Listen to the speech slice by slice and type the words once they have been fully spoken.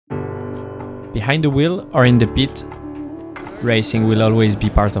Behind the wheel or in the pit, racing will always be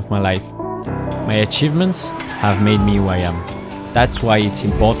part of my life. My achievements have made me who I am. That's why it's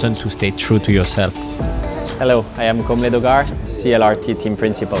important to stay true to yourself. Hello, I am Côme Ledogar, CLRT team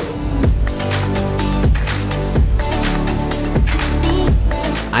principal.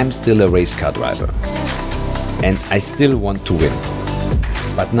 I'm still a race car driver and I still want to win.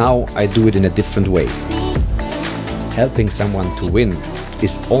 But now I do it in a different way. Helping someone to win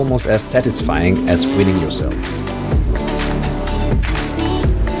is almost as satisfying as winning yourself.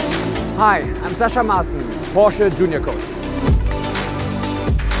 Hi, I'm Sascha Maassen, Porsche Junior Coach.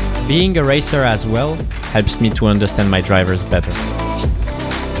 Being a racer as well helps me to understand my drivers better.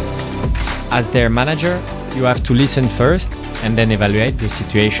 As their manager, you have to listen first and then evaluate the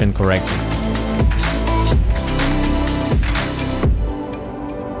situation correctly.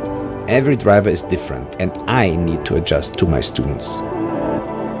 Every driver is different and I need to adjust to my students.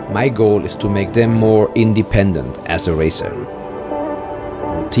 My goal is to make them more independent as a racer.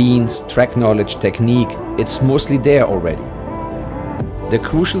 Routines, track knowledge, technique, it's mostly there already. The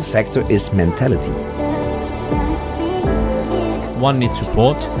crucial factor is mentality. One needs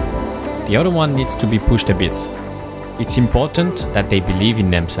support, the other one needs to be pushed a bit. It's important that they believe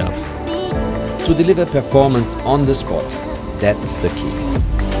in themselves. To deliver performance on the spot, that's the key.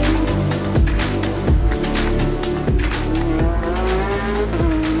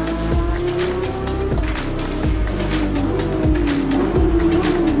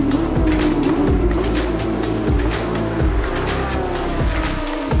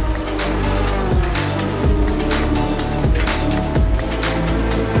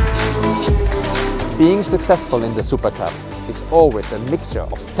 Being successful in the Supercup is always a mixture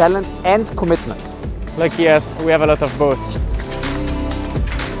of talent and commitment. Lucky us, we have a lot of both.